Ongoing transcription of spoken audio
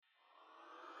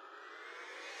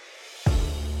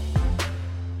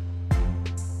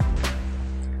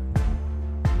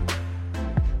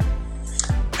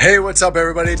Hey, what's up,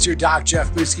 everybody? It's your Doc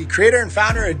Jeff Buski, creator and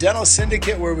founder of Dental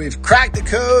Syndicate, where we've cracked the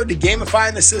code to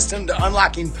gamifying the system to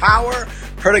unlocking power,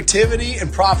 productivity,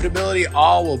 and profitability,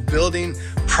 all while building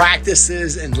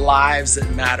practices and lives that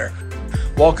matter.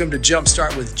 Welcome to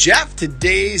Jumpstart with Jeff.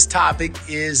 Today's topic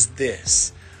is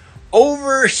this: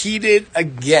 overheated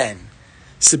again.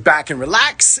 Sit back and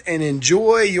relax and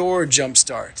enjoy your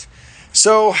jumpstart.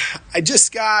 So I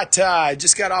just got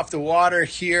off the water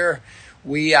here.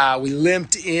 We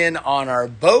limped in on our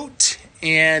boat,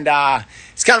 and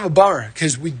it's kind of a bummer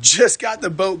because we just got the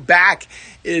boat back.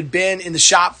 It had been in the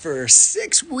shop for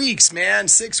 6 weeks, man.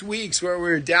 6 weeks where we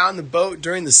were down the boat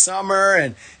during the summer,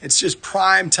 and it's just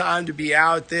prime time to be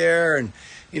out there. And,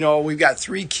 you know, we've got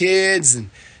 3 kids, and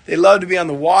they love to be on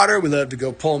the water. We love to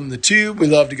go pull them in the tube. We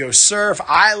love to go surf.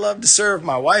 I love to surf.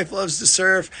 My wife loves to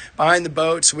surf behind the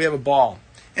boat, so we have a ball.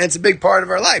 And it's a big part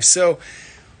of our life. So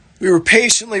we were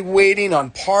patiently waiting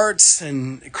on parts,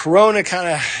 and Corona kind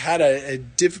of had a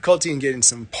difficulty in getting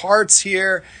some parts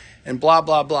here and blah,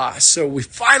 blah, blah. So we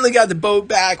finally got the boat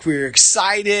back. We were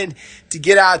excited to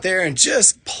get out there and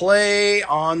just play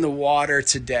on the water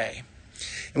today.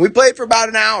 And we played for about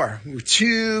an hour. We were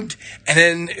tubed, and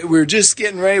then we were just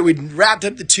getting ready. We wrapped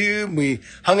up the tube. We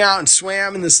hung out and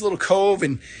swam in this little cove,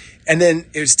 and then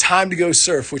it was time to go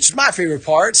surf, which is my favorite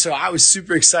part. So I was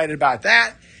super excited about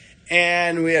that.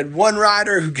 And we had one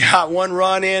rider who got one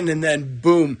run in, and then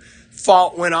boom,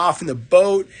 fault went off in the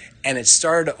boat, and it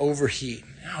started to overheat.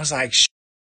 And I was like,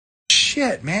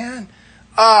 shit, man.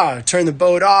 Turn the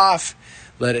boat off,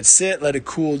 let it sit, let it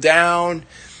cool down,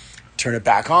 turn it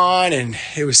back on, and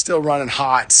it was still running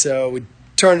hot. So we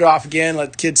turned it off again,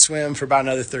 let the kids swim for about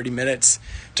another 30 minutes.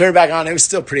 Turn it back on, it was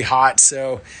still pretty hot.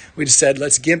 So we just said,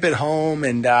 let's gimp it home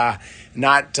and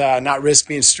not risk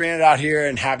being stranded out here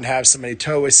and having to have somebody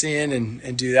tow us in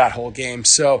and do that whole game.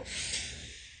 So,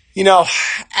 you know,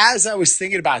 as I was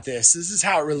thinking about this is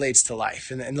how it relates to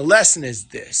life. And the lesson is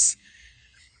this: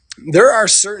 there are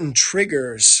certain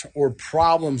triggers or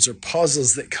problems or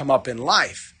puzzles that come up in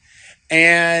life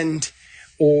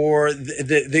or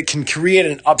that can create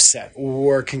an upset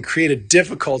or can create a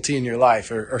difficulty in your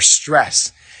life or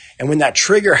stress. And when that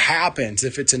trigger happens,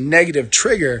 if it's a negative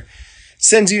trigger, it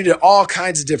sends you to all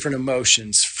kinds of different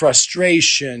emotions: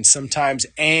 frustration, sometimes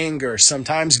anger,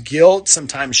 sometimes guilt,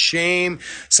 sometimes shame,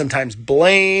 sometimes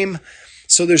blame.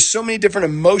 So there's so many different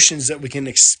emotions that we can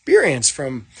experience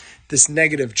from this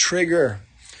negative trigger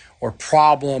or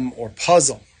problem or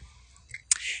puzzle.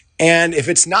 And if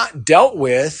it's not dealt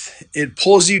with, it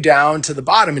pulls you down to the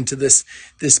bottom into this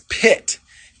pit.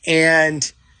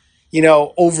 And, you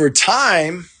know, over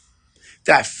time,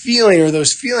 that feeling or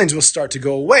those feelings will start to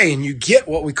go away, and you get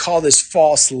what we call this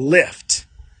false lift.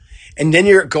 And then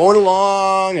you're going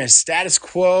along a status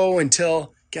quo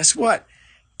until, guess what?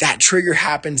 That trigger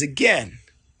happens again.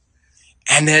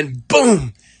 And then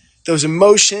boom, those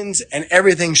emotions and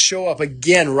everything show up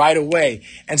again right away.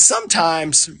 And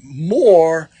sometimes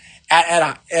more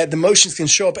the emotions can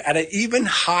show up at an even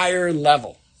higher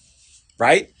level,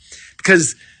 right?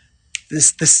 Because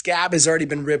the scab has already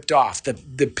been ripped off.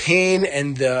 The pain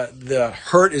and the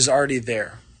hurt is already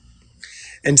there.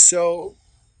 And so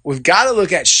we've got to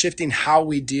look at shifting how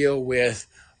we deal with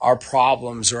our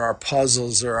problems or our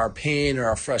puzzles or our pain or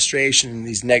our frustration and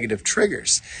these negative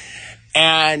triggers.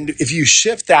 And if you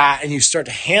shift that and you start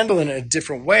to handle it in a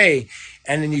different way,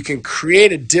 and then you can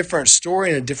create a different story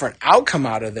and a different outcome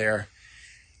out of there,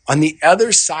 on the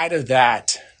other side of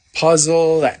that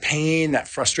puzzle, that pain, that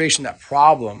frustration, that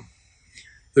problem,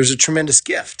 there's a tremendous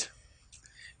gift.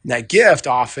 And that gift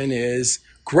often is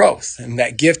growth, and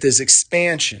that gift is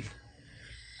expansion.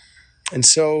 And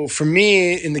so for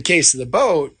me, in the case of the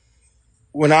boat,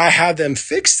 when I have them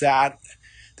fix that,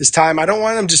 this time I don't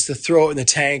want them just to throw it in the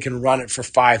tank and run it for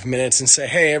 5 minutes and say,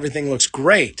 hey, everything looks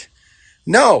great.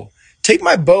 No, take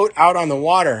my boat out on the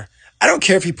water. I don't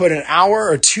care if you put an hour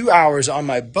or 2 hours on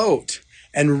my boat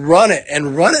and run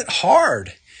it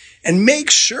hard and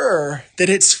make sure that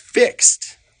it's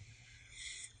fixed.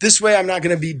 This way, I'm not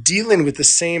going to be dealing with the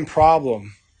same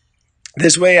problem.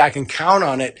 This way, I can count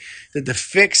on it that the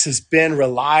fix has been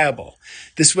reliable.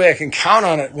 This way, I can count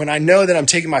on it when I know that I'm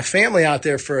taking my family out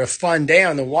there for a fun day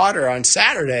on the water on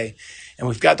Saturday, and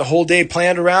we've got the whole day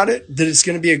planned around it, that it's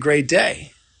going to be a great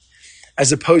day,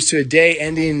 as opposed to a day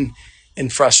ending in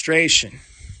frustration.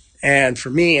 And for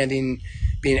me,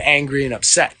 being angry and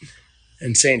upset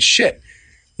and saying, shit,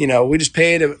 you know, we just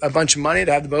paid a bunch of money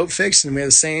to have the boat fixed, and we have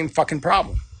the same fucking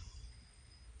problem.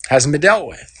 Hasn't been dealt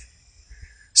with.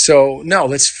 So no,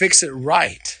 let's fix it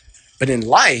right. But in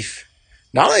life,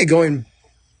 not only going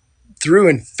through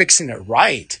and fixing it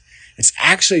right, it's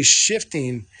actually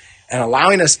shifting and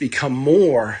allowing us to become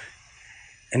more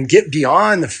and get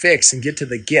beyond the fix and get to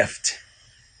the gift.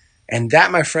 And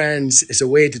that, my friends, is a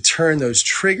way to turn those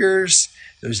triggers,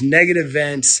 those negative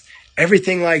events,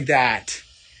 everything like that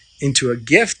into a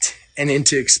gift and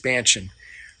into expansion.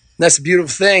 And that's a beautiful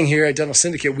thing here at Dental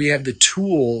Syndicate. We have the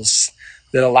tools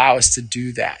that allow us to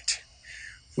do that.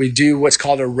 We do what's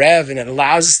called a rev, and it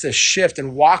allows us to shift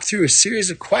and walk through a series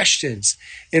of questions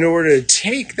in order to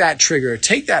take that trigger,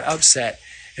 take that upset,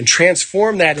 and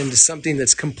transform that into something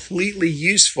that's completely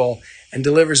useful and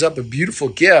delivers up a beautiful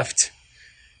gift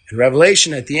and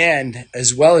revelation at the end,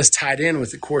 as well as tied in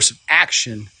with the course of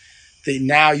action that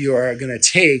now you are going to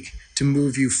take to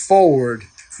move you forward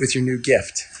with your new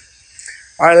gift.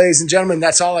 All right, ladies and gentlemen,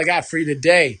 that's all I got for you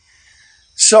today.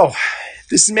 So if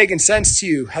this is making sense to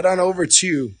you, head on over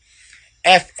to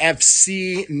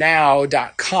ffcnow.com.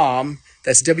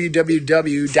 That's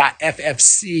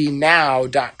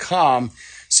www.ffcnow.com.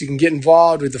 So you can get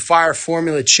involved with the Fire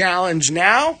Formula Challenge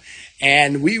now.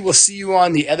 And we will see you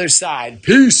on the other side.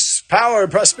 Peace, power,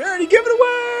 prosperity, give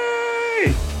it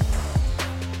away.